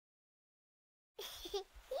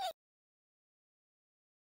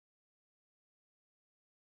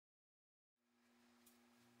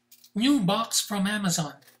New box from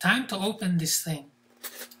Amazon. Time to open this thing.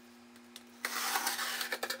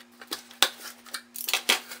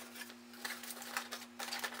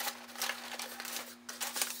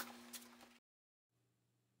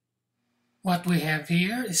 What we have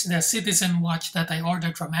here is the Citizen watch that I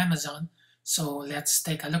ordered from Amazon, so let's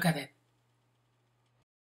take a look at it.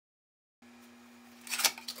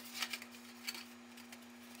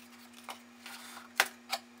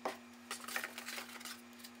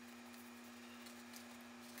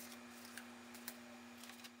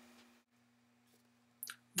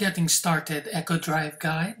 Getting started Echo Drive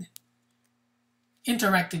guide,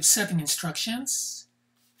 interactive setting instructions,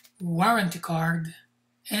 warranty card,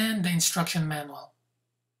 and the instruction manual.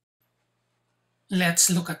 Let's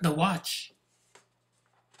look at the watch.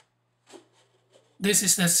 This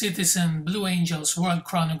is the Citizen Blue Angels World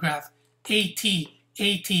Chronograph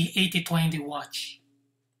AT8020 watch.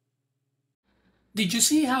 Did you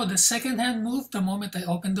see how the second hand moved the moment I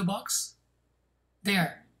opened the box?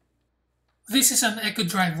 There. This is an Echo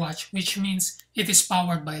Drive watch, which means it is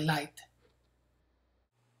powered by light.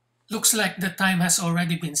 Looks like the time has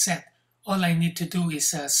already been set. All I need to do is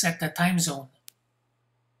set the time zone.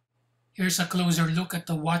 Here's a closer look at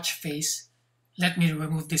the watch face. Let me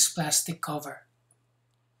remove this plastic cover.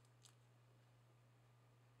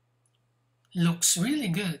 Looks really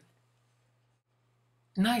good.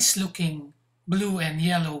 Nice looking blue and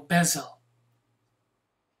yellow bezel.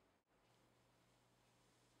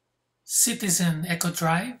 Citizen Echo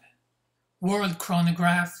Drive, World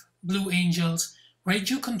Chronograph, Blue Angels,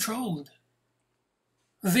 radio controlled.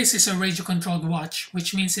 This is a radio controlled watch,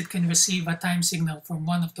 which means it can receive a time signal from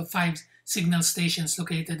one of the 5 signal stations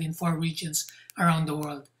located in 4 regions around the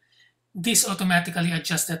world. This automatically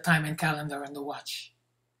adjusts the time and calendar on the watch.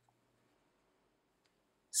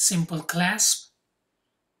 Simple clasp,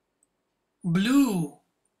 blue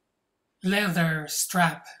leather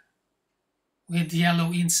strap with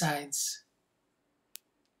yellow insides,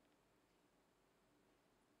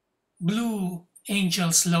 Blue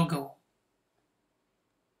Angels logo,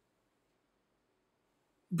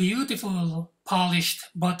 beautiful polished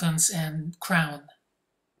buttons and crown,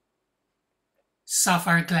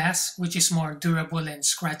 sapphire glass, which is more durable and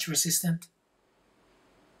scratch resistant.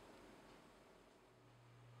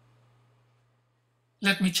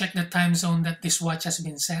 Let me check the time zone that this watch has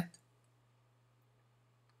been set.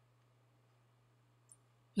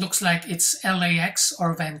 Looks like it's LAX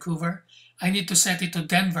or Vancouver. I need to set it to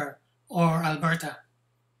Denver or Alberta.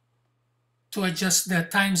 To adjust the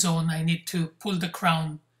time zone, I need to pull the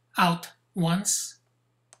crown out once.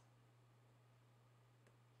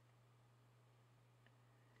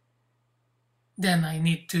 Then I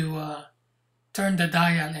need to turn the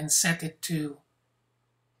dial and set it to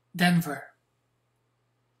Denver.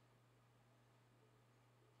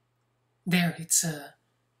 There, it's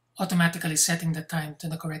automatically setting the time to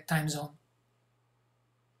the correct time zone.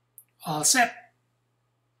 All set.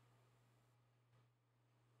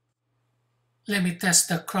 Let me test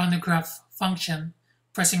the chronograph function.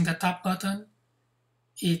 Pressing the top button,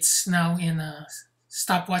 it's now in a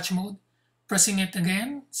stopwatch mode. Pressing it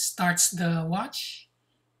again starts the watch.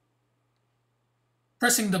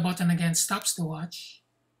 Pressing the button again stops the watch.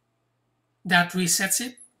 That resets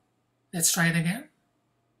it. Let's try it again.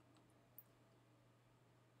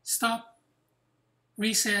 Stop,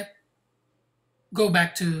 reset, go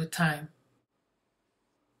back to time.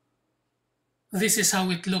 This is how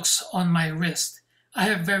it looks on my wrist. I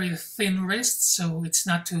have very thin wrists, so it's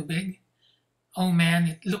not too big. Oh man,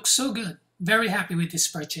 it looks so good. Very happy with this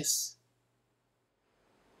purchase.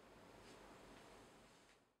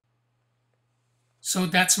 So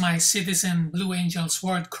that's my Citizen Blue Angels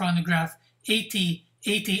World Chronograph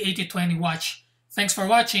AT8020 watch. Thanks for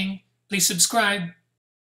watching. Please subscribe.